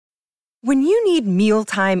When you need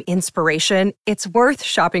mealtime inspiration, it's worth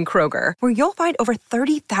shopping Kroger, where you'll find over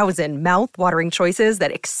 30,000 mouth-watering choices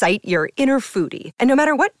that excite your inner foodie. And no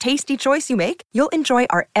matter what tasty choice you make, you'll enjoy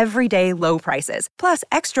our everyday low prices, plus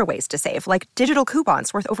extra ways to save, like digital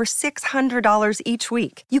coupons worth over $600 each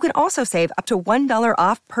week. You can also save up to $1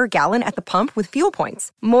 off per gallon at the pump with fuel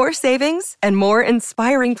points. More savings and more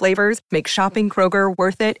inspiring flavors make shopping Kroger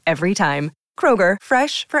worth it every time. Kroger,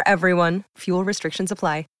 fresh for everyone. Fuel restrictions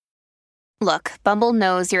apply. Look, Bumble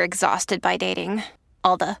knows you're exhausted by dating.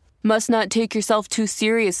 All the, must not take yourself too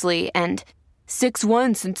seriously, and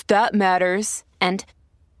 6'1" since that matters, and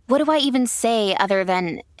what do I even say other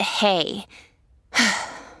than, hey?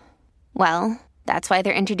 Well, that's why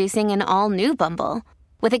they're introducing an all-new Bumble,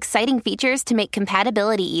 with exciting features to make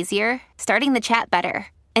compatibility easier, starting the chat better,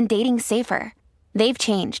 and dating safer. They've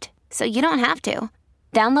changed, so you don't have to.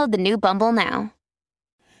 Download the new Bumble now.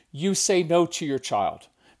 You say no to your child.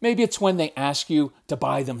 Maybe it's when they ask you to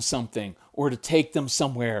buy them something or to take them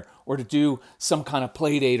somewhere or to do some kind of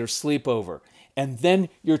play date or sleepover. And then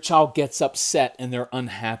your child gets upset and they're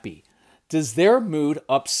unhappy. Does their mood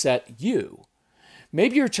upset you?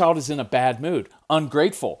 Maybe your child is in a bad mood,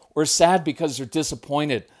 ungrateful, or sad because they're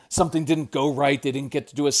disappointed. Something didn't go right. They didn't get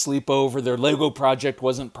to do a sleepover. Their Lego project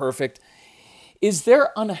wasn't perfect. Is their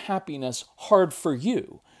unhappiness hard for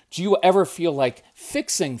you? Do you ever feel like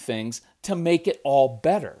fixing things to make it all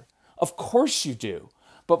better? Of course you do.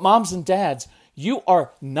 But moms and dads, you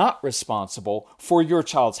are not responsible for your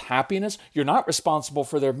child's happiness. You're not responsible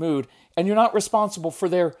for their mood, and you're not responsible for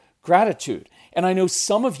their gratitude. And I know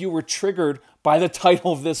some of you were triggered by the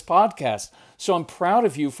title of this podcast, so I'm proud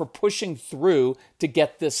of you for pushing through to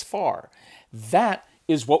get this far. That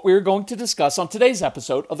is what we're going to discuss on today's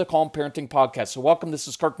episode of the Calm Parenting Podcast. So welcome, this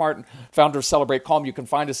is Kirk Martin, founder of Celebrate Calm. You can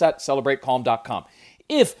find us at celebratecalm.com.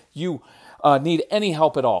 If you need any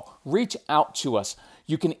help at all, reach out to us.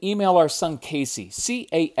 You can email our son Casey, Casey,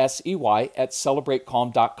 at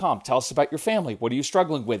celebratecalm.com. Tell us about your family. What are you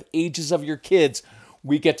struggling with? Ages of your kids.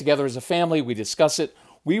 We get together as a family. We discuss it.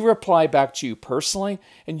 We reply back to you personally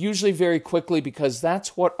and usually very quickly because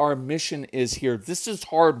that's what our mission is here. This is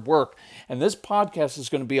hard work, and this podcast is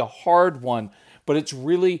going to be a hard one, but it's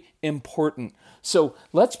really important. So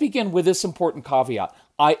let's begin with this important caveat.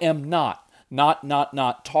 I am not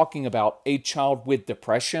talking about a child with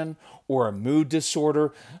depression or a mood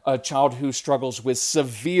disorder, a child who struggles with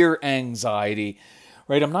severe anxiety,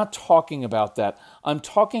 right? I'm not talking about that. I'm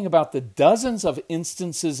talking about the dozens of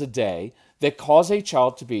instances a day that cause a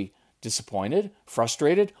child to be disappointed,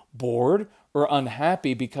 frustrated, bored, or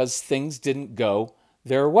unhappy because things didn't go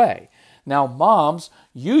their way. Now, moms,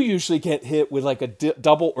 you usually get hit with like a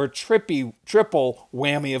double or triple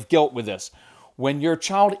whammy of guilt with this. When your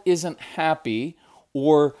child isn't happy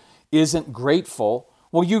or isn't grateful,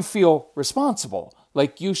 well, you feel responsible,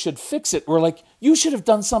 like you should fix it, or like you should have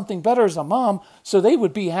done something better as a mom so they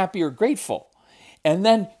would be happy or grateful. And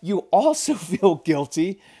then you also feel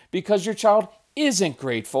guilty because your child isn't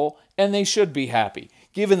grateful and they should be happy.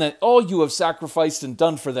 Given that all you have sacrificed and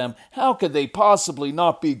done for them, how could they possibly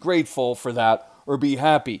not be grateful for that or be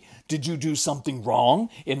happy? Did you do something wrong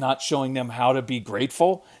in not showing them how to be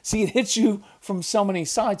grateful? See, it hits you from so many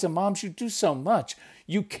sides, and moms, you do so much.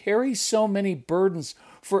 You carry so many burdens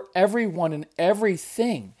for everyone and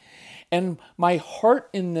everything. And my heart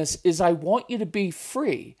in this is I want you to be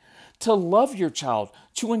free, to love your child,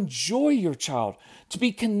 to enjoy your child, to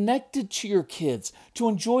be connected to your kids, to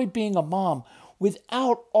enjoy being a mom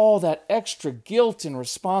without all that extra guilt and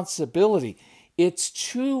responsibility. It's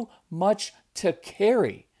too much to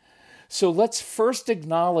carry. So let's first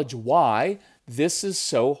acknowledge why this is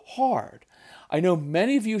so hard. I know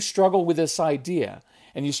many of you struggle with this idea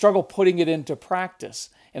and you struggle putting it into practice.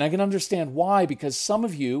 And I can understand why, because some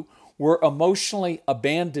of you were emotionally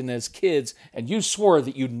abandoned as kids and you swore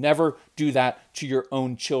that you'd never do that to your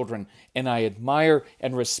own children. And I admire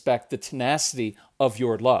and respect the tenacity of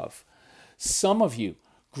your love. Some of you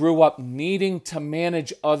grew up needing to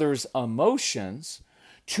manage others' emotions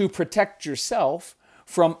to protect yourself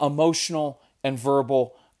from emotional and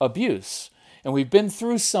verbal abuse. And we've been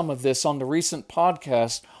through some of this on the recent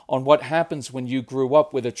podcast on what happens when you grew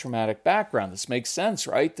up with a traumatic background. This makes sense,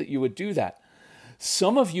 right? That you would do that.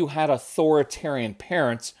 Some of you had authoritarian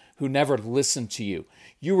parents who never listened to you.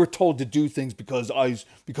 You were told to do things because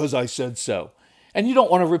I said so. And you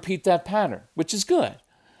don't want to repeat that pattern, which is good.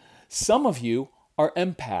 Some of you are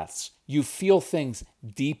empaths. You feel things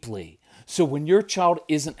deeply. So when your child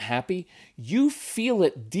isn't happy, you feel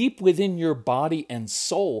it deep within your body and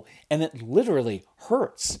soul, and it literally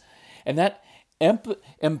hurts. And that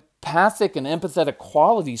Empathic and empathetic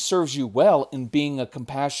quality serves you well in being a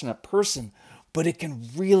compassionate person, but it can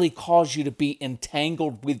really cause you to be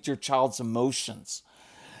entangled with your child's emotions.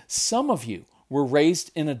 Some of you were raised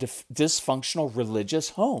in a dysfunctional religious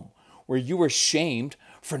home where you were shamed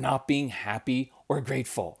for not being happy or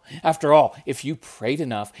grateful. After all, if you prayed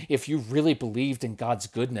enough, if you really believed in God's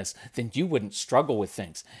goodness, then you wouldn't struggle with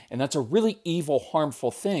things. And that's a really evil,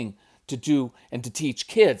 harmful thing to do and to teach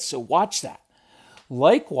kids. So watch that.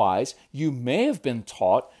 Likewise, you may have been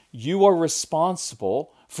taught you are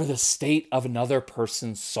responsible for the state of another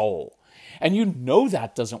person's soul. And you know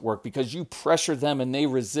that doesn't work because you pressure them and they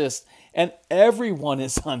resist, and everyone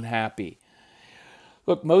is unhappy.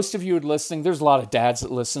 Look, most of you are listening. There's a lot of dads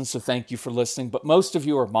that listen, so thank you for listening. But most of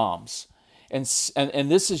you are moms. And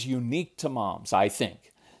this is unique to moms, I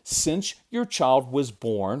think. Since your child was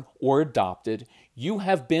born or adopted, you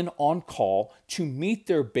have been on call to meet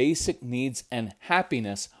their basic needs and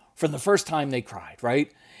happiness from the first time they cried,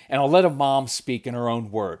 right? And I'll let a mom speak in her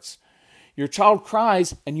own words. Your child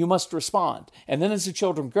cries and you must respond. And then as the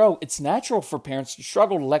children grow, it's natural for parents to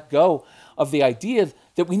struggle to let go of the idea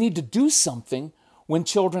that we need to do something when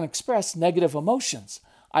children express negative emotions.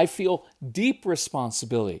 I feel deep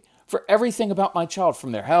responsibility for everything about my child,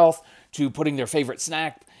 from their health to putting their favorite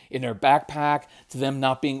snack in their backpack, to them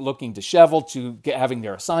not being looking disheveled, to having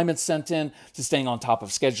their assignments sent in, to staying on top of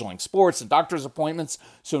scheduling sports and doctor's appointments.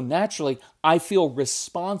 So naturally, I feel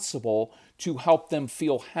responsible to help them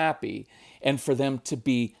feel happy and for them to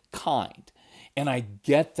be kind. And I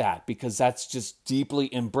get that because that's just deeply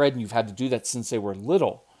inbred and you've had to do that since they were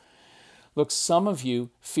little. Look, some of you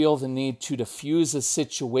feel the need to diffuse a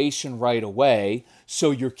situation right away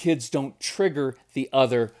so your kids don't trigger the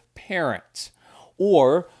other parent,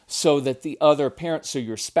 or so that the other parent, so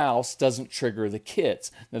your spouse, doesn't trigger the kids.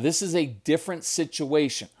 Now, this is a different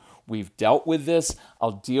situation. We've dealt with this.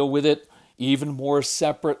 I'll deal with it even more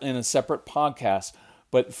separate in a separate podcast.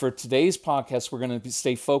 But for today's podcast, we're going to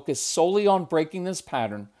stay focused solely on breaking this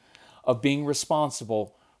pattern of being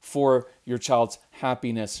responsible for your child's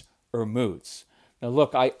happiness or moods. Now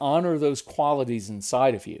look, I honor those qualities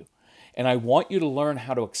inside of you, and I want you to learn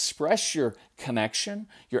how to express your connection,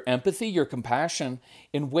 your empathy, your compassion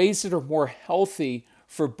in ways that are more healthy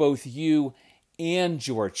for both you and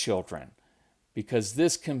your children, because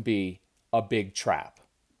this can be a big trap.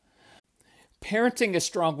 Parenting a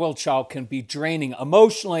strong-willed child can be draining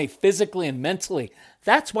emotionally, physically, and mentally.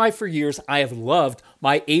 That's why for years I have loved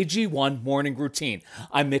my AG1 morning routine.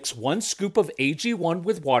 I mix 1 scoop of AG1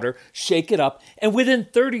 with water, shake it up, and within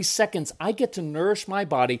 30 seconds I get to nourish my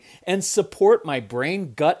body and support my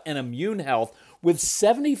brain, gut, and immune health with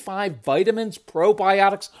 75 vitamins,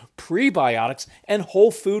 probiotics, prebiotics, and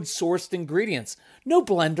whole food sourced ingredients. No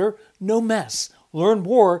blender, no mess. Learn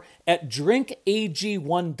more at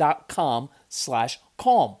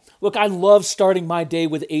drinkag1.com/calm. Look, I love starting my day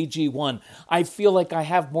with AG1. I feel like I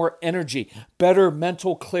have more energy, better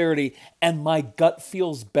mental clarity, and my gut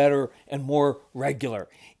feels better and more regular.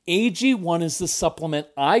 AG1 is the supplement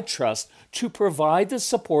I trust to provide the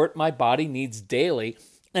support my body needs daily,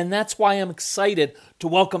 and that's why I'm excited to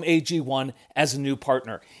welcome AG1 as a new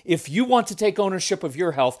partner. If you want to take ownership of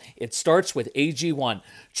your health, it starts with AG1.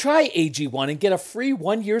 Try AG1 and get a free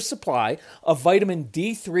 1-year supply of vitamin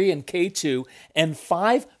D3 and K2 and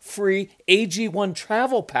 5 free AG1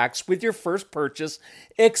 travel packs with your first purchase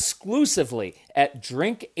exclusively at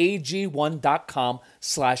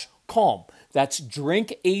drinkag1.com/calm. That's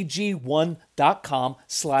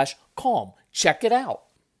drinkag1.com/calm. Check it out.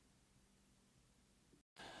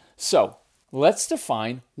 So let's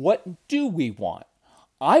define, what do we want?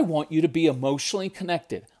 I want you to be emotionally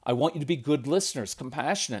connected. I want you to be good listeners,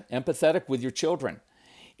 compassionate, empathetic with your children.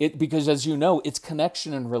 Because as you know, it's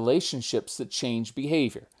connection and relationships that change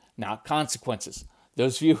behavior, not consequences.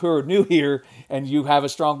 Those of you who are new here and you have a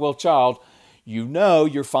strong-willed child, you know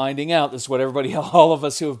you're finding out, this is what all of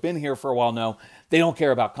us who have been here for a while know, they don't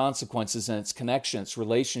care about consequences, and it's connection, it's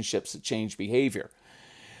relationships that change behavior.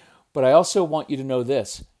 But I also want you to know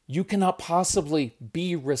this. You cannot possibly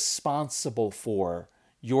be responsible for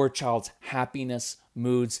your child's happiness,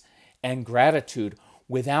 moods, and gratitude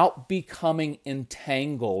without becoming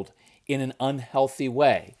entangled in an unhealthy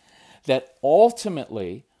way that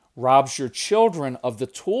ultimately robs your children of the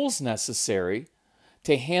tools necessary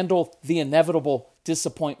to handle the inevitable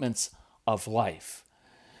disappointments of life.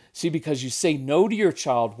 See, because you say no to your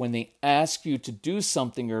child when they ask you to do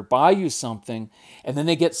something or buy you something, and then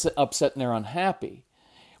they get upset and they're unhappy.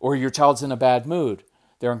 Or your child's in a bad mood.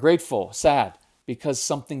 They're ungrateful, sad, because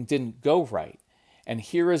something didn't go right. And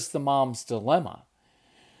here is the mom's dilemma.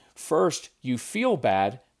 First, you feel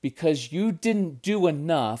bad because you didn't do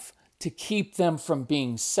enough to keep them from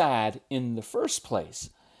being sad in the first place.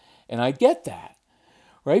 And I get that,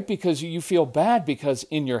 right? Because you feel bad because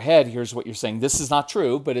in your head, here's what you're saying. This is not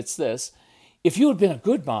true, but it's this. If you had been a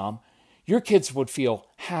good mom, your kids would feel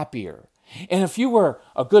happier. And if you were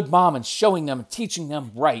a good mom and showing them and teaching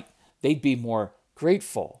them right, they'd be more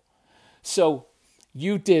grateful. So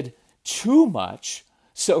you did too much.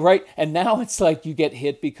 So, right? And now it's like you get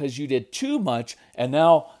hit because you did too much and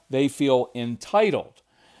now they feel entitled.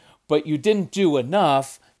 But you didn't do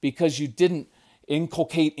enough because you didn't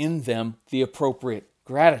inculcate in them the appropriate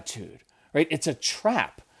gratitude, right? It's a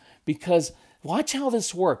trap because watch how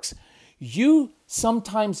this works. You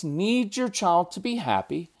sometimes need your child to be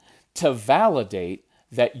happy to validate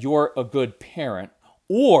that you're a good parent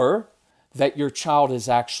or that your child is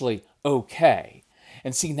actually okay.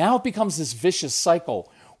 And see, now it becomes this vicious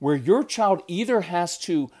cycle where your child either has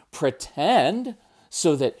to pretend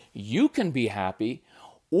so that you can be happy,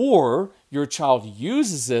 or your child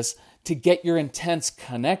uses this to get your intense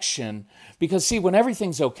connection. Because see, when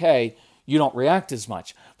everything's okay, you don't react as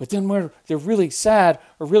much. But then when they're really sad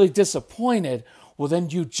or really disappointed, well, then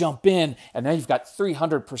you jump in and now you've got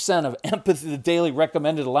 300% of empathy, the daily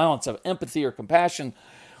recommended allowance of empathy or compassion,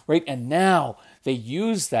 right? And now they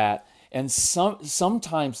use that, and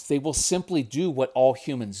sometimes they will simply do what all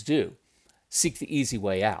humans do, seek the easy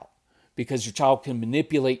way out, because your child can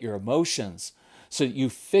manipulate your emotions so that you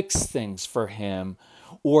fix things for him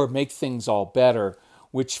or make things all better,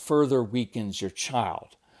 which further weakens your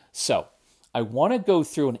child. So I want to go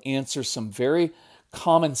through and answer some very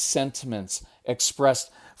common sentiments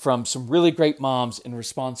expressed from some really great moms in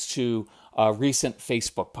response to a recent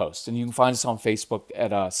Facebook post. And you can find us on Facebook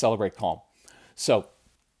at Celebrate Calm. So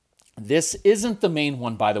this isn't the main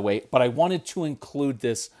one, by the way, but I wanted to include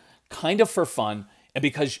this kind of for fun and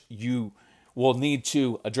because you will need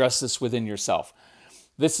to address this within yourself.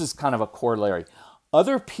 This is kind of a corollary.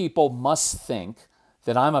 Other people must think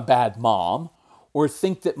that I'm a bad mom or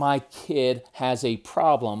think that my kid has a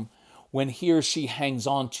problem when he or she hangs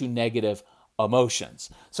on to negative emotions.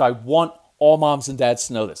 So I want all moms and dads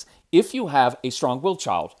to know this. If you have a strong-willed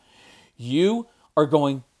child, you are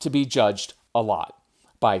going to be judged a lot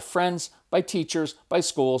by friends, by teachers, by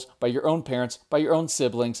schools, by your own parents, by your own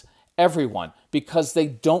siblings, everyone, because they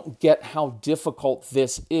don't get how difficult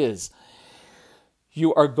this is.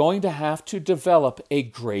 You are going to have to develop a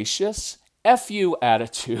gracious F-you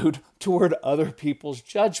attitude toward other people's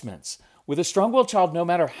judgments. With a strong-willed child, no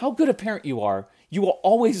matter how good a parent you are, you will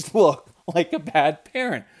always look like a bad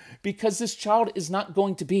parent because this child is not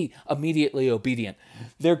going to be immediately obedient.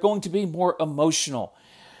 They're going to be more emotional,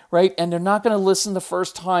 right? And they're not going to listen the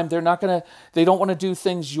first time. They don't want to do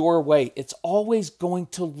things your way. It's always going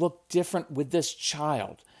to look different with this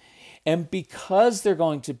child. And because they're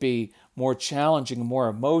going to be more challenging and more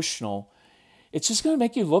emotional, it's just going to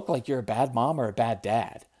make you look like you're a bad mom or a bad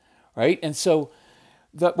dad, right? And so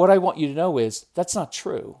what I want you to know is that's not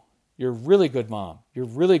true. You're a really good mom. You're a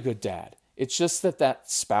really good dad. It's just that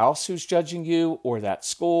spouse who's judging you or that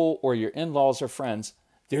school or your in-laws or friends,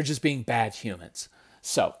 they're just being bad humans.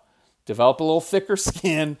 So develop a little thicker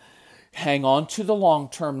skin, hang on to the long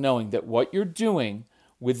term, knowing that what you're doing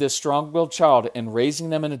with this strong-willed child and raising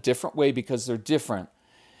them in a different way because they're different,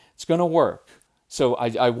 it's going to work. So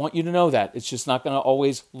I want you to know that. It's just not going to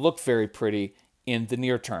always look very pretty in the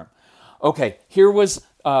near term. Okay,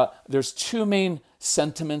 there's two main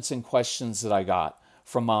sentiments and questions that I got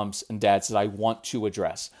from moms and dads that I want to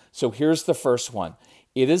address. So here's the first one.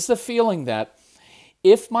 It is the feeling that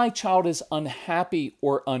if my child is unhappy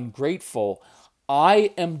or ungrateful,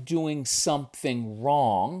 I am doing something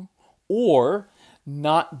wrong or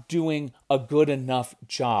not doing a good enough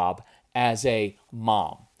job as a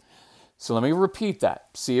mom. So let me repeat that.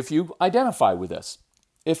 See if you identify with this.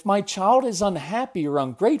 If my child is unhappy or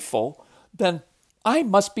ungrateful, then I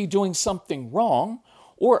must be doing something wrong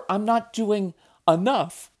or I'm not doing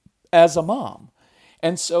enough as a mom.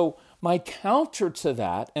 And so my counter to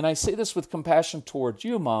that, and I say this with compassion towards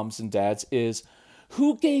you moms and dads, is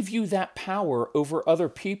who gave you that power over other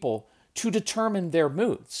people to determine their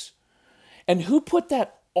moods? And who put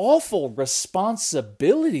that awful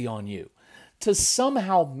responsibility on you to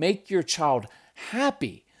somehow make your child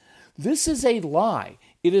happy? This is a lie.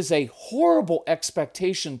 It is a horrible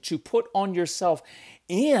expectation to put on yourself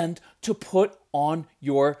and to put on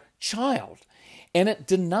your child. And it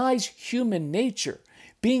denies human nature.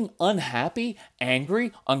 Being unhappy,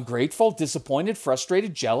 angry, ungrateful, disappointed,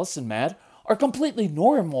 frustrated, jealous, and mad are completely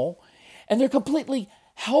normal, and they're completely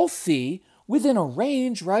healthy within a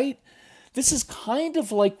range, right? This is kind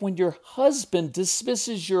of like when your husband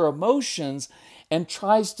dismisses your emotions and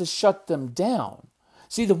tries to shut them down.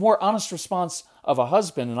 See, the more honest response of a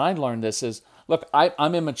husband, and I learned this, is, look,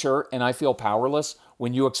 I'm immature and I feel powerless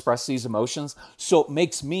when you express these emotions, so it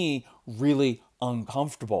makes me really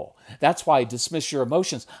uncomfortable. That's why I dismiss your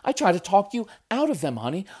emotions. I try to talk you out of them,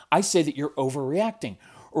 honey. I say that you're overreacting,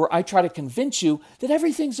 or I try to convince you that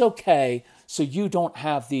everything's okay so you don't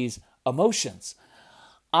have these emotions.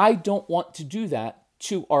 I don't want to do that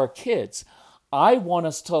to our kids. I want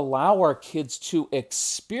us to allow our kids to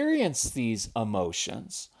experience these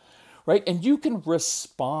emotions, right? And you can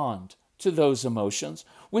respond to those emotions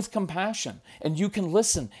with compassion, and you can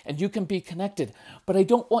listen, and you can be connected. But I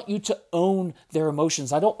don't want you to own their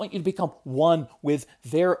emotions. I don't want you to become one with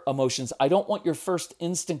their emotions. I don't want your first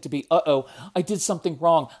instinct to be, I did something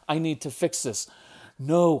wrong. I need to fix this.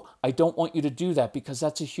 No, I don't want you to do that, because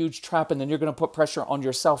that's a huge trap, and then you're going to put pressure on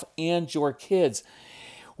yourself and your kids.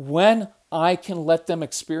 When I can let them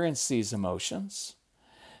experience these emotions,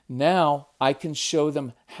 now I can show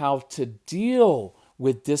them how to deal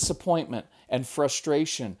with disappointment and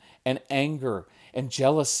frustration and anger and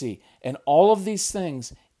jealousy and all of these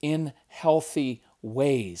things in healthy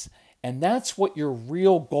ways. And that's what your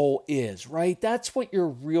real goal is, right? That's what your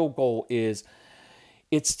real goal is.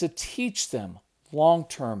 It's to teach them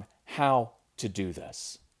long-term how to do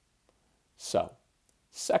this. So,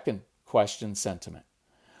 second question sentiment.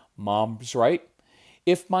 Mom's right.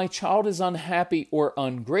 If my child is unhappy or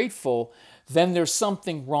ungrateful, then there's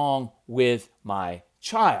something wrong with my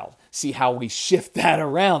child. See how we shift that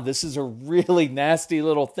around? This is a really nasty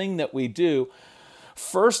little thing that we do.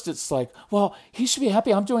 First, it's like, well, he should be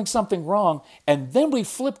happy. I'm doing something wrong. And then we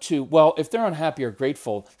flip to, well, if they're unhappy or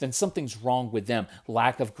grateful, then something's wrong with them.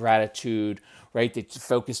 Lack of gratitude, right? They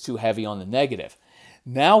focus too heavy on the negative.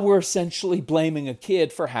 Now we're essentially blaming a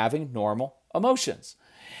kid for having normal emotions.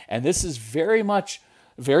 And this is very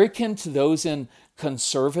akin to those in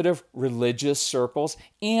conservative religious circles.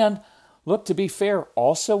 And look, to be fair,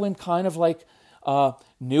 also in kind of like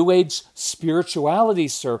New Age spirituality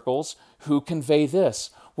circles who convey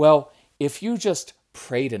this. Well, if you just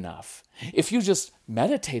prayed enough, if you just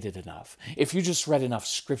meditated enough, if you just read enough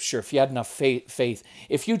scripture, if you had enough faith,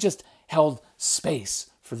 if you just held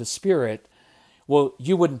space for the Spirit, well,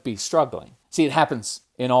 you wouldn't be struggling. See, it happens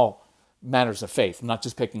in all matters of faith. I'm not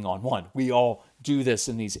just picking on one. We all do this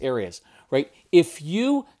in these areas, right? If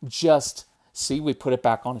you just, we put it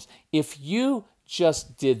back on us. If you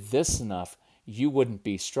just did this enough, you wouldn't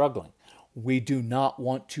be struggling. We do not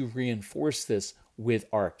want to reinforce this with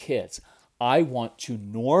our kids. I want to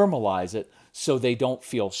normalize it so they don't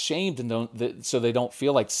feel shamed and so they don't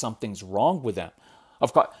feel like something's wrong with them.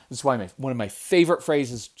 Of course, that's why one of my favorite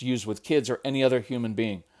phrases to use with kids or any other human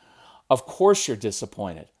being. Of course you're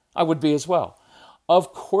disappointed. I would be as well.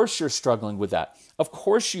 Of course you're struggling with that. Of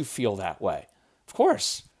course you feel that way. Of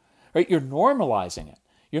course, right? You're normalizing it.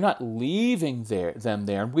 You're not leaving them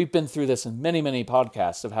there. And we've been through this in many, many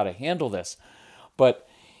podcasts of how to handle this. But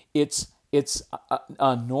it's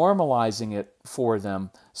normalizing it for them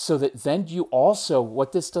so that then you also,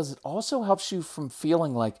 what this does, it also helps you from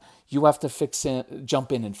feeling like you have to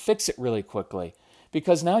jump in and fix it really quickly.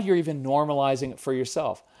 Because now you're even normalizing it for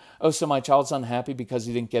yourself. Oh, so my child's unhappy because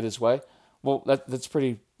he didn't get his way? Well, that's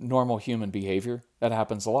pretty normal human behavior. That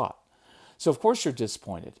happens a lot. So of course you're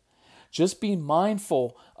disappointed. Just be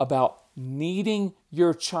mindful about needing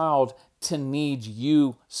your child to need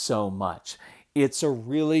you so much. It's a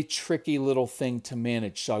really tricky little thing to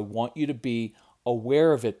manage. So I want you to be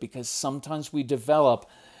aware of it, because sometimes we develop,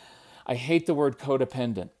 I hate the word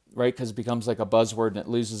codependent, right? Because it becomes like a buzzword and it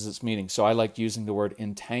loses its meaning. So I like using the word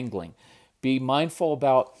entangling. Be mindful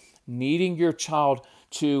about needing your child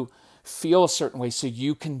to feel a certain way so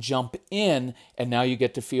you can jump in and now you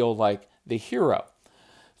get to feel like the hero.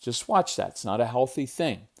 Just watch that. It's not a healthy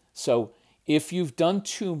thing. So if you've done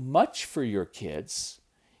too much for your kids,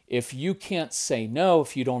 if you can't say no,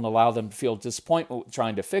 if you don't allow them to feel disappointment with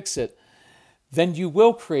trying to fix it, then you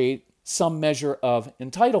will create some measure of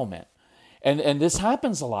entitlement. And this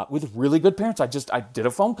happens a lot with really good parents. I did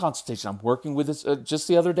a phone consultation. I'm working with this just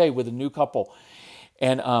the other day with a new couple.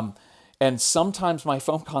 And sometimes my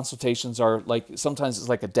phone consultations are like, sometimes it's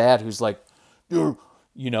like a dad who's like,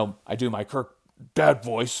 I do my Kirk dad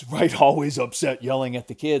voice, right? Always upset, yelling at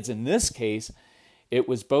the kids. In this case, it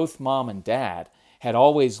was both mom and dad had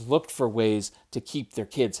always looked for ways to keep their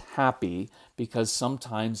kids happy, because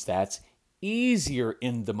sometimes that's easier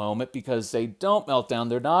in the moment because they don't melt down,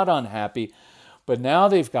 they're not unhappy. But now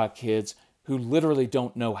they've got kids who literally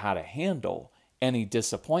don't know how to handle any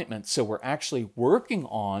disappointment. So we're actually working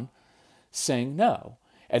on saying no.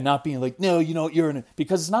 and not being like, no,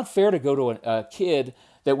 because it's not fair to go to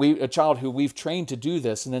a child who we've trained to do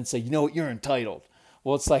this and then say, you're entitled.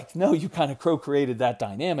 Well, it's like, no, you kind of co-created that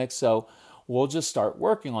dynamic, so we'll just start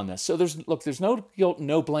working on this. So there's no guilt,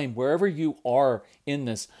 no blame wherever you are in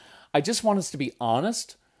this. I just want us to be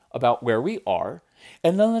honest about where we are,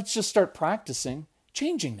 and then let's just start practicing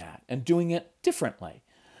changing that and doing it differently.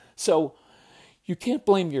 So you can't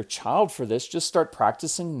blame your child for this. Just start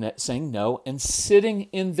practicing saying no and sitting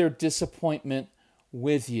in their disappointment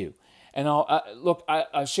with you. And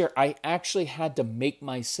I'll share, I actually had to make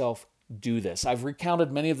myself do this. I've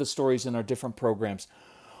recounted many of the stories in our different programs,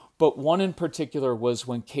 but one in particular was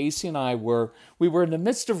when Casey and I were in the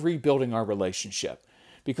midst of rebuilding our relationship,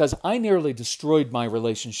 because I nearly destroyed my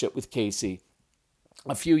relationship with Casey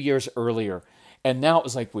a few years earlier. And now it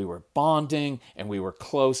was like we were bonding and we were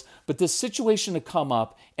close. But this situation had come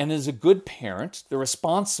up, and as a good parent, the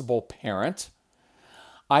responsible parent,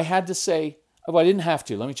 I had to say, I didn't have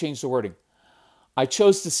to. Let me change the wording. I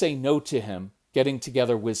chose to say no to him getting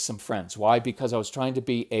together with some friends. Why? Because I was trying to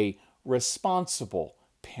be a responsible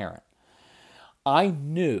parent. I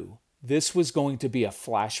knew this was going to be a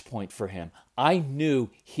flashpoint for him. I knew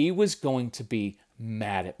he was going to be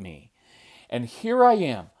mad at me. And here I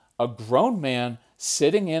am, a grown man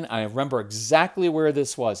sitting in, I remember exactly where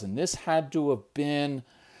this was, and this had to have been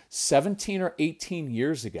 17 or 18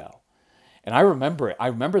 years ago. And I remember it. I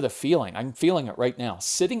remember the feeling. I'm feeling it right now.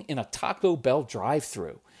 Sitting in a Taco Bell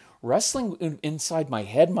drive-thru, wrestling inside my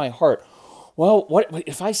head, my heart. Well, what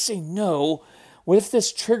if I say no? What if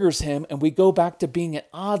this triggers him and we go back to being at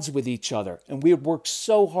odds with each other? And we had worked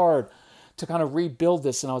so hard to kind of rebuild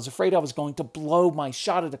this, and I was afraid I was going to blow my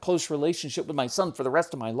shot at a close relationship with my son for the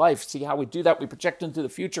rest of my life. See how we do that? We project into the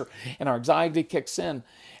future, and our anxiety kicks in,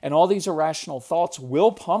 and all these irrational thoughts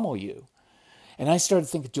will pummel you. And I started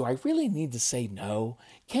thinking, do I really need to say no?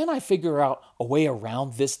 Can I figure out a way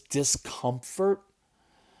around this discomfort?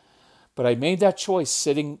 But I made that choice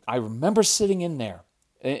I remember sitting in there,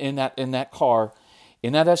 in that car,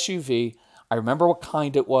 in that SUV. I remember what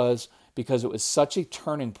kind it was, because it was such a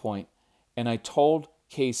turning point. And I told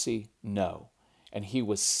Casey no. And he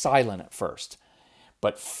was silent at first,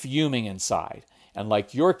 but fuming inside. And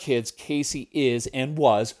like your kids, Casey is and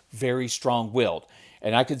was very strong-willed.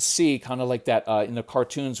 And I could see kind of like that in the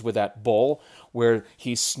cartoons with that bull where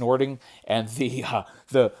he's snorting and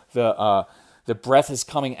the breath is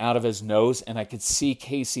coming out of his nose. And I could see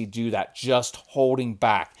Casey do that, just holding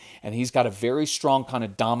back. And he's got a very strong kind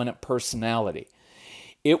of dominant personality.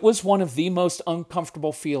 It was one of the most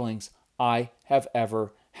uncomfortable feelings I have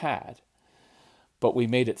ever had. But we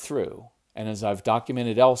made it through. And as I've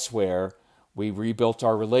documented elsewhere, we rebuilt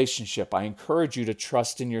our relationship. I encourage you to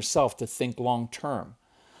trust in yourself, to think long term.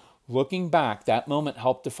 Looking back, that moment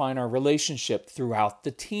helped define our relationship throughout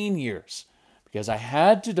the teen years, because I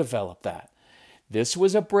had to develop that. This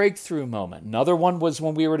was a breakthrough moment. Another one was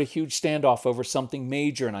when we were at a huge standoff over something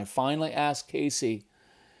major, and I finally asked Casey,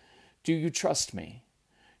 do you trust me?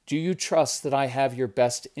 Do you trust that I have your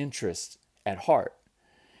best interest at heart?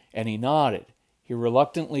 And he nodded. He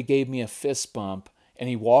reluctantly gave me a fist bump, and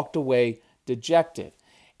he walked away dejected.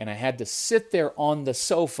 And I had to sit there on the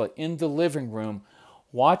sofa in the living room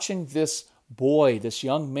watching this boy, this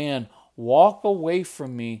young man, walk away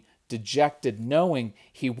from me dejected, knowing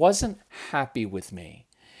he wasn't happy with me.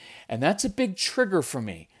 And that's a big trigger for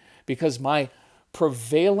me, because my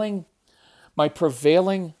prevailing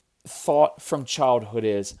thought from childhood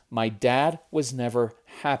is my dad was never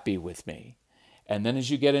happy with me. And then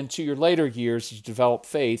as you get into your later years, you develop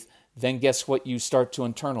faith, then guess what you start to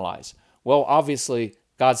internalize? Well, obviously,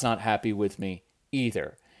 God's not happy with me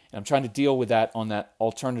either. And I'm trying to deal with that on that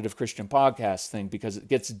Alternative Christian Podcast thing, because it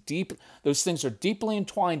gets deep. Those things are deeply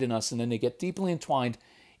entwined in us, and then they get deeply entwined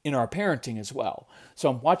in our parenting as well.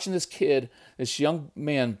 So I'm watching this kid, this young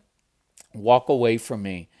man, walk away from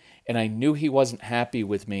me, and I knew he wasn't happy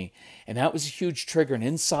with me. And that was a huge trigger. And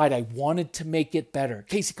inside, I wanted to make it better.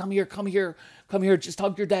 Casey, come here. Just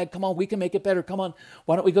hug your dad. Come on, we can make it better. Come on.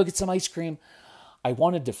 Why don't we go get some ice cream? I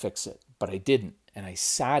wanted to fix it, but I didn't. And I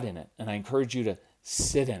sat in it. And I encourage you to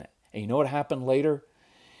sit in it. And you know what happened later?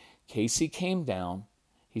 Casey came down.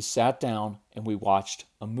 He sat down, and we watched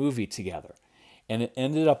a movie together. And it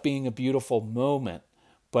ended up being a beautiful moment.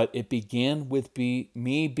 But it began with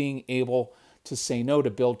me being able to say no,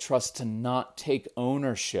 to build trust, to not take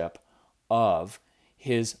ownership of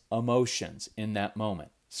his emotions in that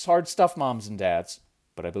moment. It's hard stuff, moms and dads,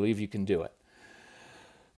 but I believe you can do it.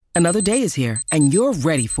 Another day is here, and you're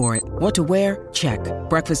ready for it. What to wear? Check.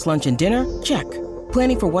 Breakfast, lunch, and dinner? Check.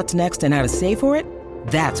 Planning for what's next and how to save for it?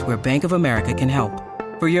 That's where Bank of America can help.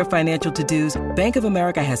 For your financial to-dos, Bank of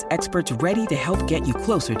America has experts ready to help get you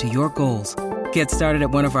closer to your goals. Get started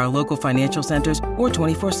at one of our local financial centers or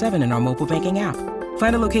 24/7 in our mobile banking app.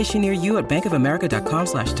 Find a location near you at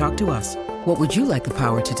bankofamerica.com/talktous. What would you like the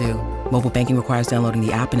power to do? Mobile banking requires downloading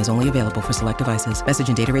the app and is only available for select devices. Message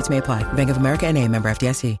and data rates may apply. Bank of America N.A., member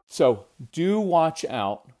FDIC. So do watch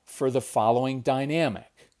out for the following dynamic.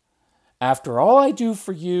 After all I do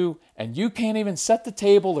for you, and you can't even set the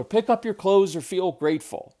table or pick up your clothes or feel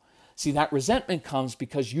grateful. See, that resentment comes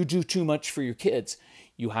because you do too much for your kids.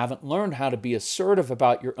 You haven't learned how to be assertive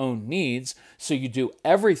about your own needs, so you do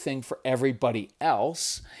everything for everybody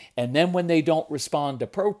else, and then when they don't respond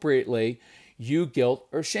appropriately, you guilt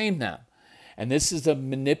or shame them. And this is a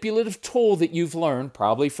manipulative tool that you've learned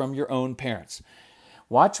probably from your own parents.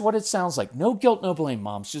 Watch what it sounds like. No guilt, no blame,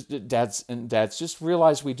 moms. Just dads, just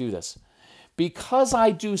realize we do this. Because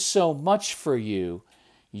I do so much for you,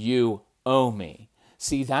 you owe me.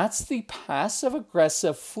 See, that's the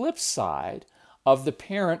passive-aggressive flip side of the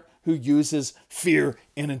parent who uses fear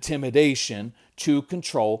and intimidation to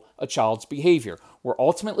control a child's behavior. We're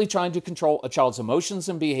ultimately trying to control a child's emotions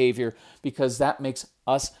and behavior because that makes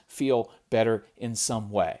us feel better in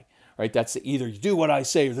some way. Right? That's either you do what I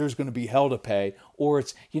say or there's going to be hell to pay, or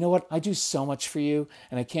it's, you know what, I do so much for you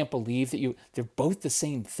and I can't believe that they're both the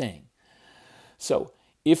same thing. So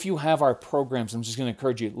if you have our programs, I'm just going to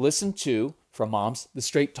encourage you, listen to, from Moms, the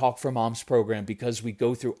Straight Talk for Moms program, because we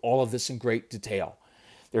go through all of this in great detail.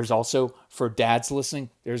 There's also, for dads listening,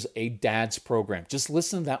 there's a dad's program. Just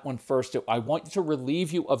listen to that one first. I want to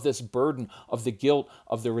relieve you of this burden of the guilt,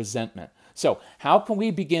 of the resentment. So how can we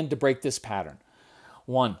begin to break this pattern?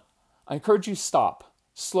 1, I encourage you stop,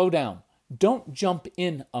 slow down. Don't jump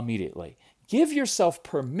in immediately. Give yourself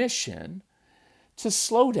permission to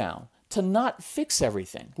slow down, to not fix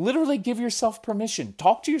everything. Literally give yourself permission.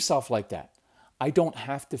 Talk to yourself like that. I don't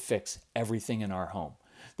have to fix everything in our home.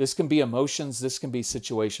 This can be emotions, this can be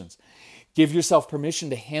situations. Give yourself permission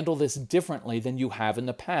to handle this differently than you have in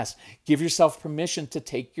the past. Give yourself permission to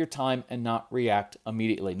take your time and not react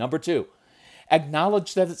immediately. Number 2,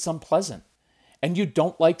 acknowledge that it's unpleasant and you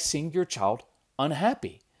don't like seeing your child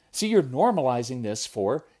unhappy. See, you're normalizing this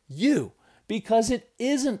for you because it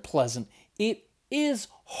isn't pleasant. It is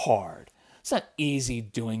hard. It's not easy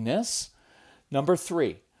doing this. Number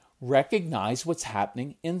 3, recognize what's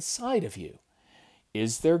happening inside of you.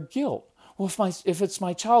 Is there guilt? Well, if it's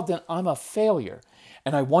my child, then I'm a failure.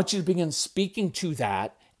 And I want you to begin speaking to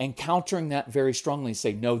that and countering that very strongly.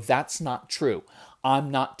 Say, no, that's not true. I'm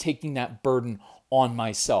not taking that burden on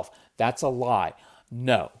myself. That's a lie.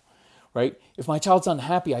 No, right? If my child's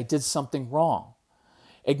unhappy, I did something wrong.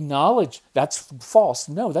 Acknowledge that's false.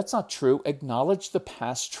 No, that's not true. Acknowledge the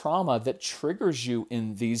past trauma that triggers you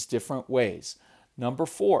in these different ways. Number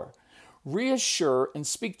 4, reassure and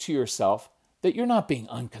speak to yourself that you're not being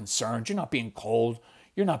unconcerned, you're not being cold,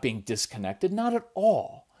 you're not being disconnected, not at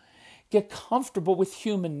all. Get comfortable with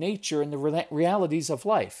human nature and the realities of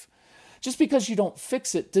life. Just because you don't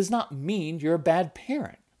fix it does not mean you're a bad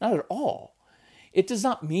parent, not at all. It does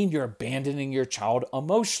not mean you're abandoning your child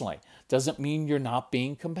emotionally. Doesn't mean you're not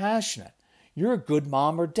being compassionate. You're a good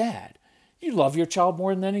mom or dad. You love your child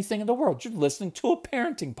more than anything in the world. You're listening to a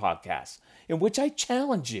parenting podcast in which I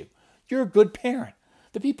challenge you. You're a good parent.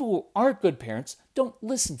 The people who aren't good parents don't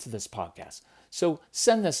listen to this podcast. So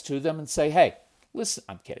send this to them and say, hey, listen,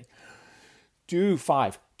 I'm kidding.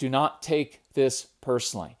 5, do not take this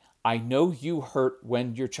personally. I know you hurt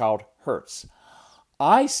when your child hurts.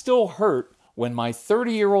 I still hurt when my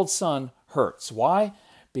 30-year-old son hurts. Why?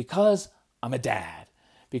 Because I'm a dad.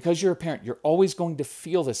 Because you're a parent, you're always going to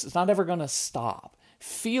feel this. It's not ever going to stop.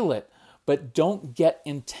 Feel it, but don't get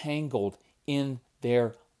entangled in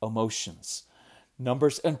their emotions.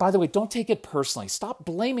 And by the way, don't take it personally. Stop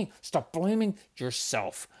blaming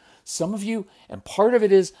yourself. Some of you, and part of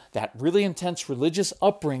it is that really intense religious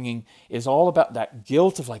upbringing is all about that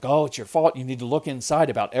guilt of like, oh, it's your fault. You need to look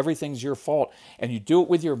inside about everything's your fault. And you do it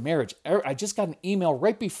with your marriage. I just got an email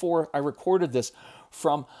right before I recorded this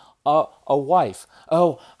from a wife.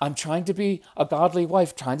 Oh, I'm trying to be a godly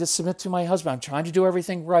wife, trying to submit to my husband. I'm trying to do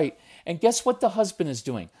everything right. And guess what the husband is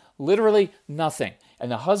doing? Literally nothing.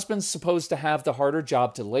 And the husband's supposed to have the harder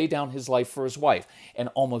job to lay down his life for his wife. And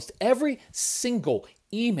almost every single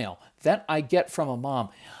email that I get from a mom,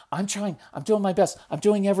 I'm doing my best, I'm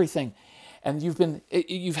doing everything. And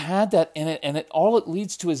you've had that in it, and all it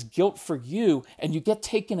leads to is guilt for you, and you get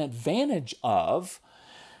taken advantage of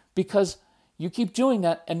because you keep doing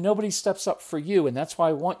that and nobody steps up for you. And that's why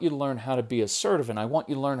I want you to learn how to be assertive, and I want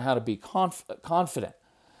you to learn how to be confident.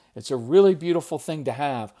 It's a really beautiful thing to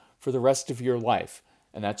have for the rest of your life,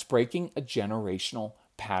 and that's breaking a generational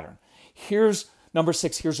pattern. Here's number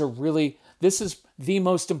 6. This is the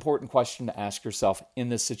most important question to ask yourself in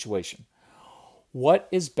this situation. What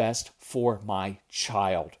is best for my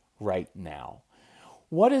child right now?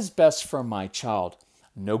 What is best for my child?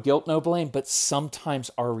 No guilt, no blame, but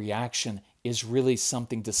sometimes our reaction is really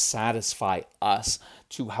something to satisfy us,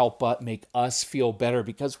 to help make us feel better,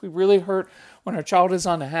 because we really hurt when our child is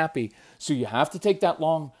unhappy. So you have to take that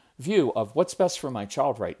long view of what's best for my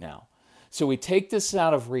child right now. So we take this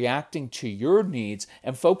out of reacting to your needs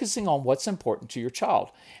and focusing on what's important to your child.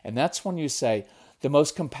 And that's when you say, the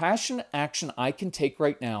most compassionate action I can take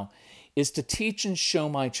right now is to teach and show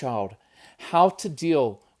my child how to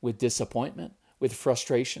deal with disappointment, with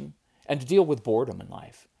frustration, and to deal with boredom in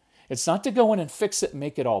life. It's not to go in and fix it and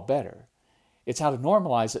make it all better. It's how to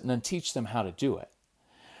normalize it and then teach them how to do it.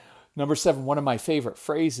 Number 7, one of my favorite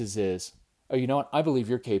phrases is, oh, you know what? I believe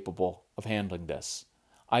you're capable of handling this.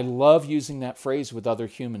 I love using that phrase with other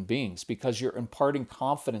human beings because you're imparting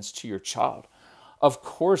confidence to your child. Of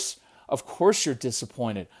course you're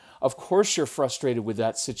disappointed. Of course you're frustrated with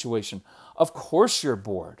that situation. Of course you're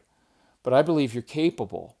bored. But I believe you're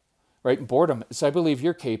capable, right? And boredom, so I believe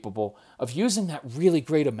you're capable of using that really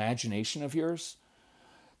great imagination of yours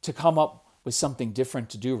to come up with something different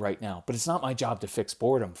to do right now. But it's not my job to fix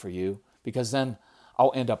boredom for you, because then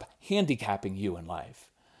I'll end up handicapping you in life,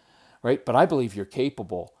 right? But I believe you're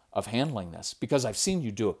capable of handling this because I've seen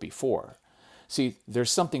you do it before. See,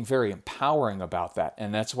 there's something very empowering about that.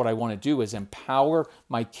 And that's what I want to do, is empower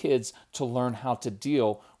my kids to learn how to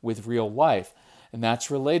deal with real life. And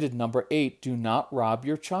that's related. Number 8, do not rob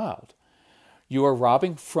your child. You are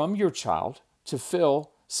robbing from your child to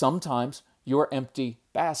fill sometimes your empty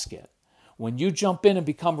basket. When you jump in and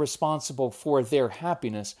become responsible for their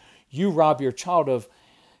happiness, you rob your child of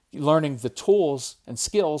learning the tools and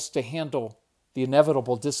skills to handle the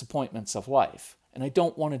inevitable disappointments of life. And I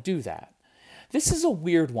don't want to do that. This is a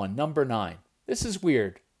weird one, number 9. This is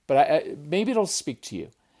weird, but maybe it'll speak to you.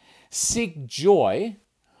 Seek joy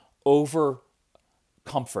over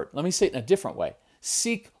comfort. Let me say it in a different way.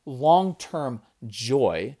 Seek long-term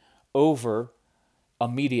joy over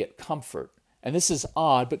immediate comfort. And this is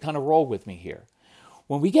odd, but kind of roll with me here.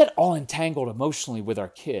 When we get all entangled emotionally with our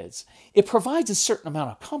kids, it provides a certain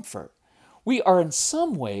amount of comfort. We are in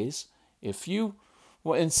some ways,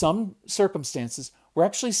 in some circumstances, we're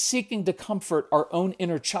actually seeking to comfort our own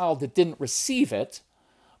inner child that didn't receive it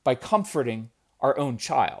by comforting our own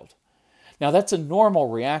child. Now, that's a normal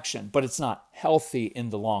reaction, but it's not healthy in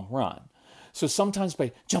the long run. So sometimes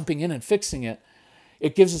by jumping in and fixing it,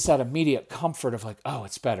 it gives us that immediate comfort of like, oh,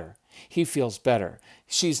 it's better. He feels better.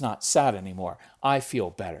 She's not sad anymore. I feel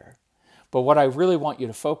better. But what I really want you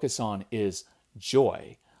to focus on is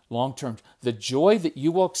joy, long-term. The joy that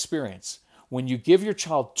you will experience when you give your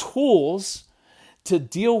child tools to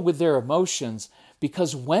deal with their emotions,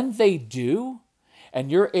 because when they do,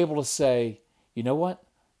 and you're able to say, you know what?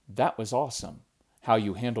 That was awesome, how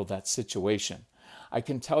you handled that situation. I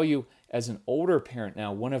can tell you, as an older parent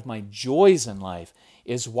now, one of my joys in life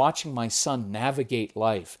is watching my son navigate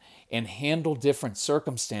life and handle different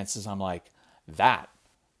circumstances. I'm like, that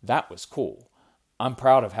was cool. I'm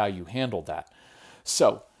proud of how you handled that.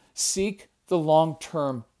 So seek the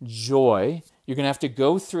long-term joy. You're going to have to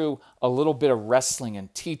go through a little bit of wrestling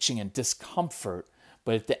and teaching and discomfort.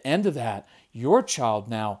 But at the end of that, your child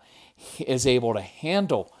now is able to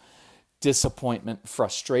handle disappointment,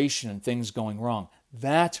 frustration, and things going wrong.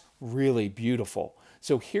 That's really beautiful.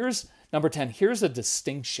 So here's number 10. Here's a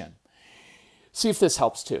distinction. See if this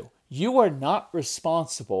helps too. You are not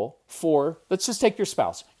responsible for, let's just take your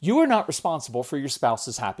spouse. You are not responsible for your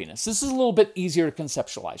spouse's happiness. This is a little bit easier to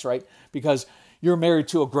conceptualize, right? Because you're married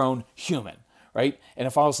to a grown human, right? And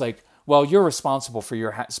if I was like, well, you're responsible for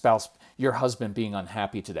your spouse, your husband being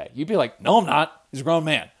unhappy today. You'd be like, no, I'm not. He's a grown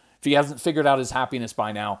man. If he hasn't figured out his happiness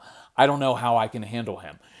by now, I don't know how I can handle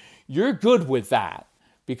him. You're good with that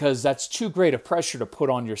because that's too great a pressure to put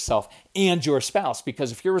on yourself and your spouse.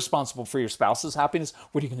 Because if you're responsible for your spouse's happiness,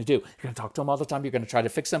 what are you going to do? You're going to talk to them all the time. You're going to try to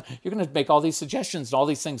fix them. You're going to make all these suggestions and all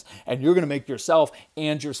these things, and you're going to make yourself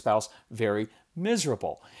and your spouse very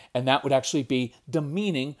miserable. And that would actually be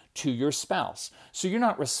demeaning to your spouse. So you're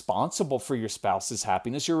not responsible for your spouse's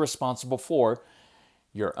happiness. You're responsible for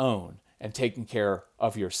your own and taking care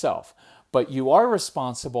of yourself. But you are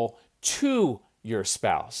responsible to your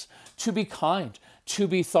spouse, to be kind, to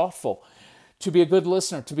be thoughtful, to be a good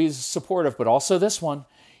listener, to be supportive. But also this one,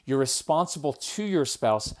 you're responsible to your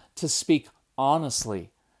spouse to speak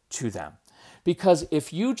honestly to them. Because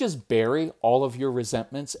if you just bury all of your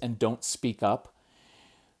resentments and don't speak up,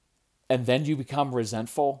 and then you become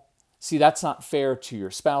resentful, see, that's not fair to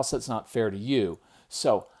your spouse. That's not fair to you.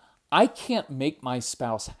 So I can't make my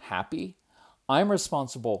spouse happy. I'm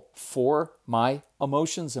responsible for my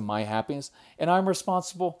emotions and my happiness, and I'm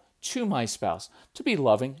responsible to my spouse to be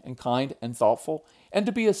loving and kind and thoughtful and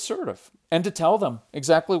to be assertive and to tell them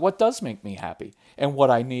exactly what does make me happy and what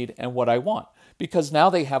I need and what I want. Because now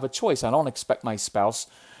they have a choice. I don't expect my spouse,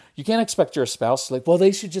 you can't expect your spouse to well,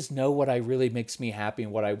 they should just know what I really makes me happy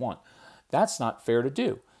and what I want. That's not fair to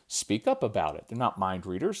do. Speak up about it. They're not mind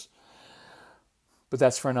readers. But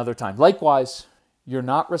that's for another time. Likewise, you're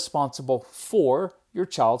not responsible for your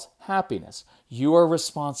child's happiness. You are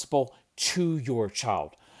responsible to your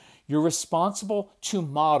child. You're responsible to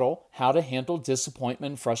model how to handle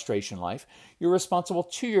disappointment and frustration in life. You're responsible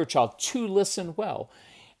to your child to listen well.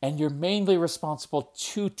 And you're mainly responsible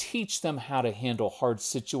to teach them how to handle hard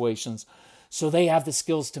situations so they have the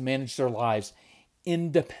skills to manage their lives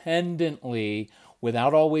independently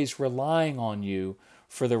without always relying on you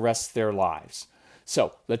for the rest of their lives.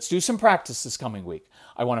 So let's do some practice this coming week.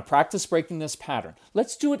 I want to practice breaking this pattern.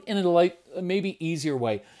 Let's do it in a maybe easier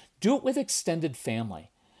way. Do it with extended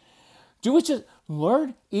family. Do it just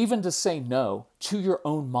learn even to say no to your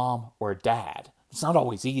own mom or dad. It's not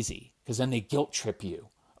always easy because then they guilt trip you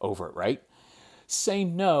over it, right? Say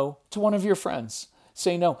no to one of your friends.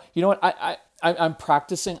 Say no. You know what? I'm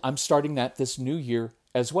practicing. I'm starting that this new year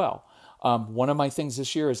as well. One of my things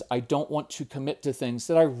this year is I don't want to commit to things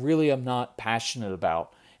that I really am not passionate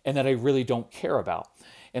about and that I really don't care about.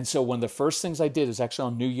 And so one of the first things I did is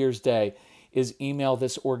actually on New Year's Day is email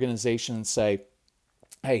this organization and say,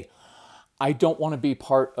 hey, I don't want to be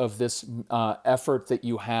part of this effort that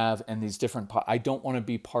you have and these different, I don't want to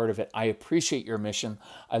be part of it. I appreciate your mission.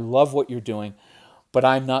 I love what you're doing, but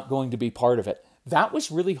I'm not going to be part of it. That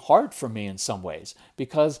was really hard for me in some ways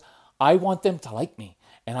because I want them to like me.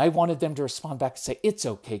 And I wanted them to respond back and say, it's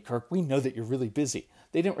okay, Kirk. We know that you're really busy.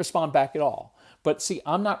 They didn't respond back at all. But see,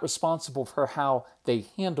 I'm not responsible for how they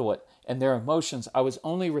handle it and their emotions. I was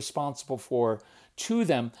only responsible to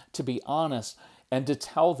them to be honest and to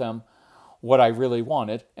tell them what I really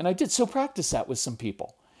wanted. And I did. So practice that with some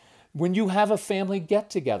people. When you have a family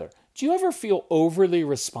get together, do you ever feel overly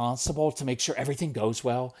responsible to make sure everything goes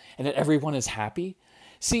well and that everyone is happy?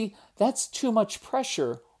 See, that's too much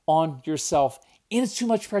pressure on yourself and it's too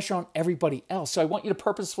much pressure on everybody else. So I want you to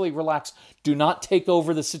purposefully relax. Do not take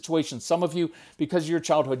over the situation. Some of you, because of your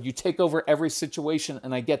childhood, you take over every situation,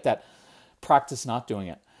 and I get that. Practice not doing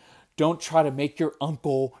it. Don't try to make your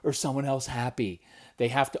uncle or someone else happy. They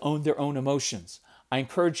have to own their own emotions. I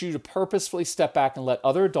encourage you to purposefully step back and let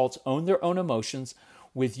other adults own their own emotions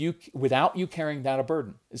without you carrying that a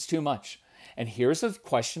burden. It's too much. And here's a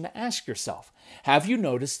question to ask yourself. Have you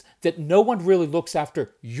noticed that no one really looks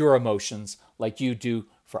after your emotions like you do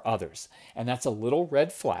for others? And that's a little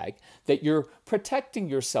red flag that you're protecting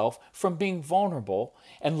yourself from being vulnerable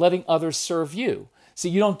and letting others serve you. See,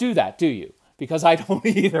 you don't do that, do you? Because I don't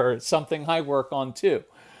either. It's something I work on too.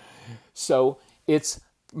 So it's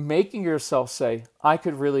making yourself say, I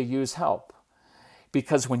could really use help.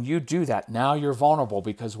 Because when you do that, now you're vulnerable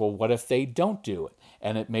because, well, what if they don't do it?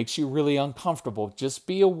 And it makes you really uncomfortable. Just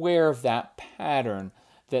be aware of that pattern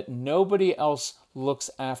that nobody else looks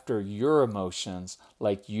after your emotions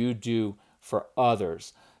like you do for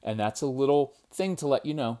others. And that's a little thing to let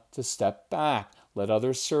you know to step back, let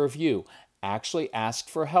others serve you, actually ask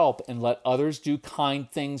for help and let others do kind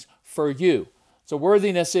things for you. It's a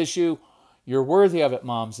worthiness issue. You're worthy of it,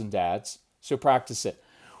 moms and dads. So practice it.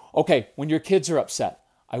 Okay, when your kids are upset,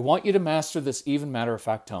 I want you to master this even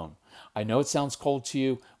matter-of-fact tone. I know it sounds cold to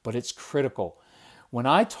you, but it's critical. When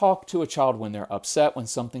I talk to a child when they're upset, when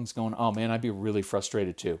something's going, oh man, I'd be really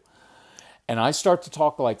frustrated too. And I start to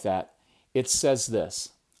talk like that, it says this,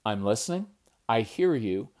 I'm listening, I hear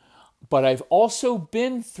you, but I've also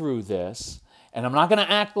been through this, and I'm not going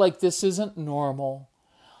to act like this isn't normal.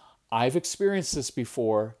 I've experienced this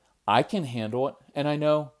before, I can handle it, and I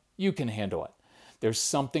know you can handle it. There's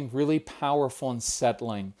something really powerful and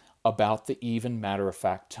settling about the even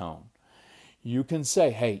matter-of-fact tone. You can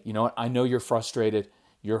say, hey, you know what? I know you're frustrated.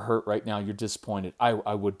 You're hurt right now. You're disappointed.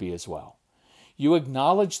 I would be as well. You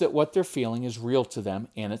acknowledge that what they're feeling is real to them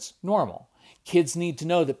and it's normal. Kids need to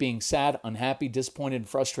know that being sad, unhappy, disappointed, and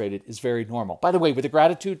frustrated is very normal. By the way, with the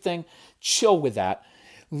gratitude thing, chill with that.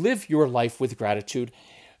 Live your life with gratitude.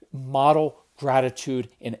 Model gratitude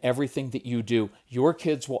in everything that you do. Your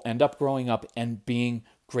kids will end up growing up and being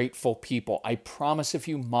grateful people. I promise if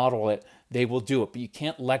you model it, they will do it. But you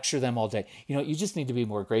can't lecture them all day. You know, you just need to be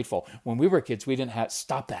more grateful. When we were kids, we didn't have,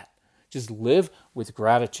 stop that. Just live with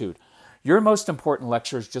gratitude. Your most important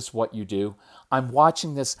lecture is just what you do. I'm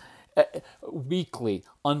watching this weekly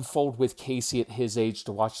unfold with Casey at his age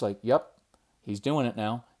to watch like, yep, He's doing it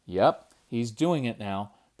now. Yep, he's doing it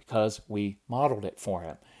now because we modeled it for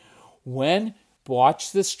him.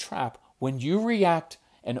 Watch this trap, when you react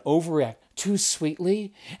and overreact too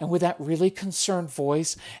sweetly and with that really concerned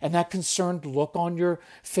voice and that concerned look on your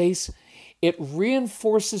face, it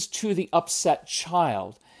reinforces to the upset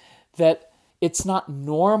child that it's not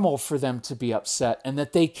normal for them to be upset and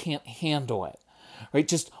that they can't handle it. Right?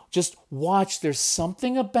 Just watch. There's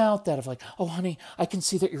something about that of like, oh, honey, I can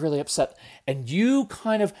see that you're really upset. And you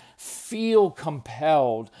kind of feel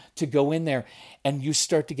compelled to go in there and you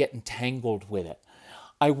start to get entangled with it.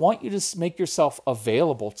 I want you to make yourself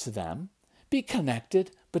available to them. Be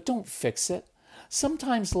connected, but don't fix it.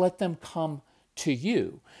 Sometimes let them come to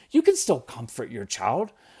you. You can still comfort your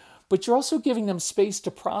child, but you're also giving them space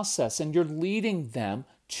to process and you're leading them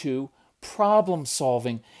to problem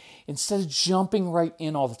solving instead of jumping right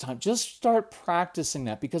in all the time. Just start practicing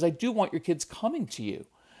that, because I do want your kids coming to you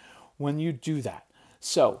when you do that.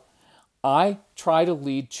 So I try to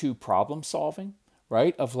lead to problem solving,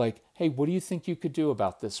 right? Of like, hey, what do you think you could do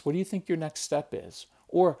about this? What do you think your next step is?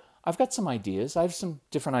 Or I've got some ideas. I have some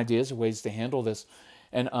different ideas of ways to handle this.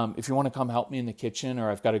 And if you want to come help me in the kitchen,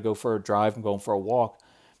 or I've got to go for a drive, I'm going for a walk,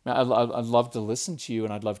 I'd love to listen to you,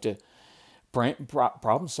 and I'd love to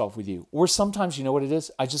problem solve with you. Or sometimes, you know what it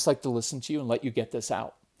is? I just like to listen to you and let you get this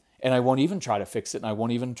out. And I won't even try to fix it, and I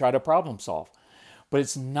won't even try to problem solve. But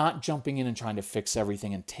it's not jumping in and trying to fix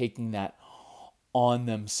everything and taking that on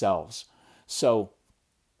themselves. So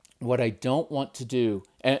what I don't want to do,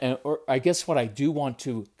 or I guess what I do want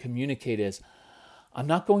to communicate is, I'm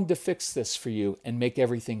not going to fix this for you and make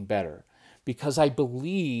everything better, because I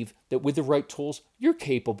believe that with the right tools, you're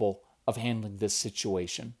capable of handling this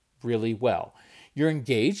situation really well. You're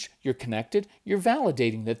engaged, you're connected, you're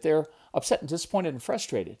validating that they're upset and disappointed and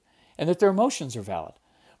frustrated, and that their emotions are valid,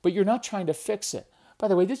 but you're not trying to fix it. By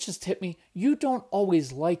the way, this just hit me. You don't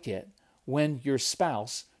always like it when your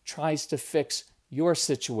spouse tries to fix your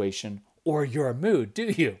situation or your mood, do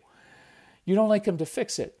you? You don't like them to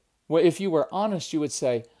fix it. Well, if you were honest, you would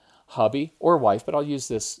say, hubby or wife, but I'll use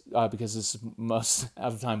this because this is most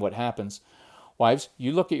of the time what happens. Wives,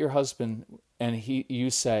 you look at your husband and you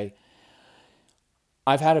say,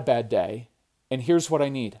 I've had a bad day, and here's what I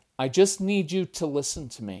need. I just need you to listen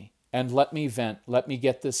to me and let me vent, let me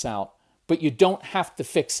get this out, but you don't have to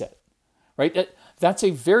fix it, right? That's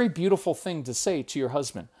a very beautiful thing to say to your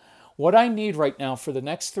husband. What I need right now for the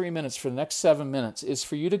next 3 minutes, for the next 7 minutes, is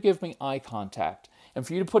for you to give me eye contact and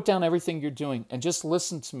for you to put down everything you're doing and just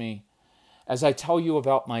listen to me as I tell you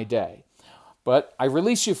about my day. But I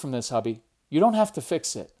release you from this, hubby. You don't have to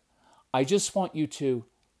fix it. I just want you to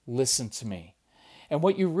listen to me. And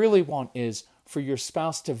what you really want is for your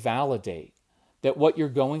spouse to validate that what you're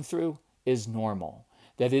going through is normal,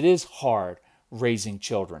 that it is hard raising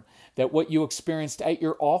children, that what you experienced at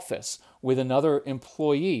your office with another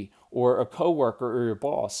employee or a coworker or your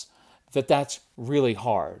boss, that's really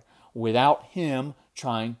hard without him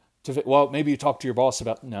trying to, well, maybe you talk to your boss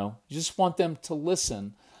about, no, you just want them to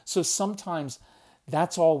listen. So sometimes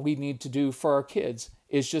that's all we need to do for our kids,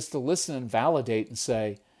 is just to listen and validate and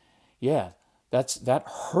say, yeah, that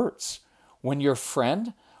hurts. When your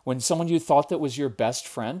friend, when someone you thought that was your best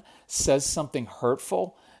friend says something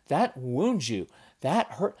hurtful, that wounds you.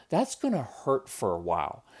 That's going to hurt for a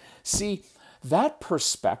while. See, that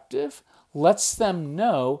perspective lets them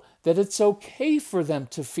know that it's okay for them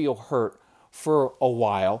to feel hurt for a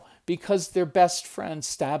while because their best friend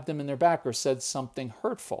stabbed them in their back or said something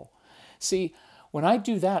hurtful. See, when I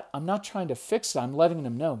do that, I'm not trying to fix it. I'm letting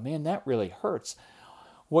them know, man, that really hurts.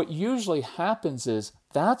 What usually happens is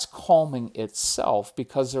that's calming itself,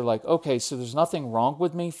 because they're like, okay, so there's nothing wrong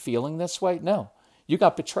with me feeling this way? No, you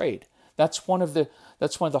got betrayed. That's one of the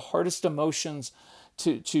hardest emotions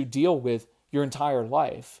to deal with your entire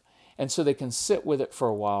life. And so they can sit with it for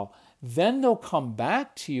a while. Then they'll come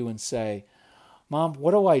back to you and say, Mom,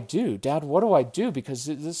 what do I do? Dad, what do I do? Because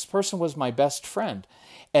this person was my best friend.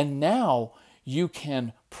 And now you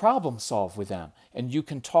can problem solve with them and you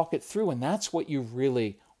can talk it through. And that's what you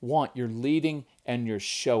really want. You're leading and you're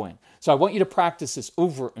showing. So I want you to practice this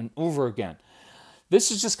over and over again.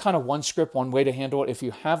 This is just kind of one script, one way to handle it. If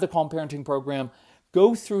you have the Calm Parenting Program,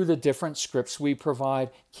 go through the different scripts we provide.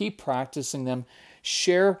 Keep practicing them.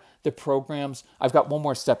 Share the programs. I've got one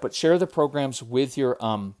more step, but share the programs with your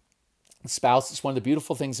spouse. It's one of the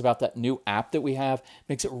beautiful things about that new app that we have. It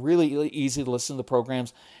makes it really, really easy to listen to the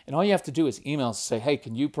programs. And all you have to do is email us and say, hey,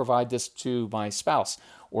 can you provide this to my spouse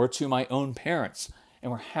or to my own parents?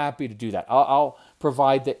 And we're happy to do that. I'll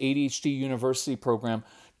provide the ADHD University program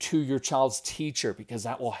to your child's teacher, because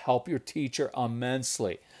that will help your teacher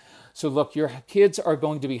immensely. So look, your kids are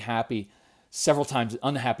going to be happy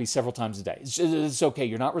unhappy several times a day. It's okay.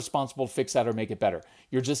 You're not responsible to fix that or make it better.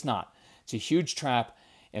 You're just not. It's a huge trap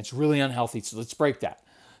and it's really unhealthy. So let's break that.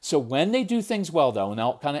 So when they do things well, though, and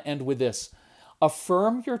I'll kind of end with this,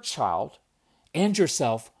 affirm your child and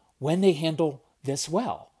yourself when they handle this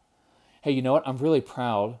well. Hey, you know what? I'm really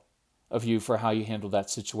proud of you for how you handled that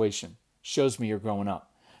situation. Shows me you're growing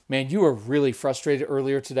up. Man, you were really frustrated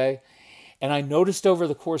earlier today, and I noticed over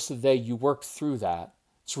the course of the day you worked through that.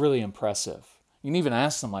 It's really impressive. You can even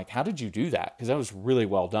ask them, like, how did you do that? Because that was really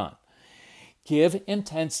well done. Give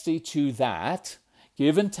intensity to that.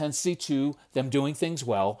 Give intensity to them doing things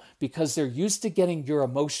well because they're used to getting your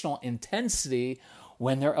emotional intensity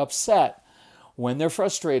when they're upset, when they're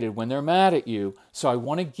frustrated, when they're mad at you. So I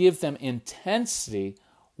want to give them intensity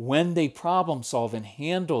when they problem solve and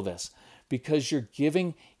handle this because you're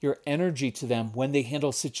giving your energy to them when they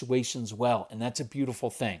handle situations well. And that's a beautiful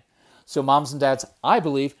thing. So moms and dads, I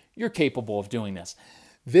believe you're capable of doing this.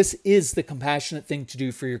 This is the compassionate thing to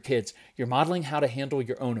do for your kids. You're modeling how to handle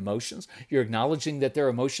your own emotions. You're acknowledging that their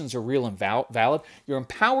emotions are real and valid. You're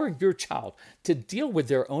empowering your child to deal with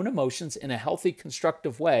their own emotions in a healthy,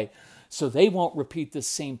 constructive way so they won't repeat the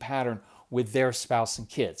same pattern with their spouse and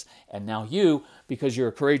kids. And now you, because you're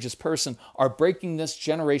a courageous person, are breaking this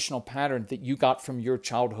generational pattern that you got from your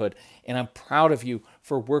childhood. And I'm proud of you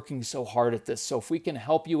for working so hard at this. So if we can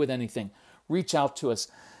help you with anything, reach out to us.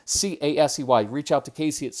 CASEY. Reach out to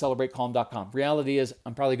Casey at celebratecalm.com. Reality is,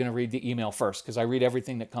 I'm probably going to read the email first because I read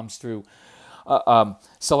everything that comes through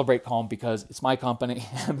Celebrate Calm because it's my company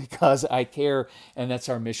and because I care and that's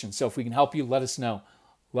our mission. So if we can help you, let us know.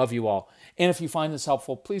 Love you all. And if you find this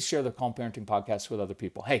helpful, please share the Calm Parenting Podcast with other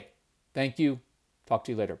people. Hey, thank you. Talk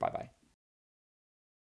to you later. Bye-bye.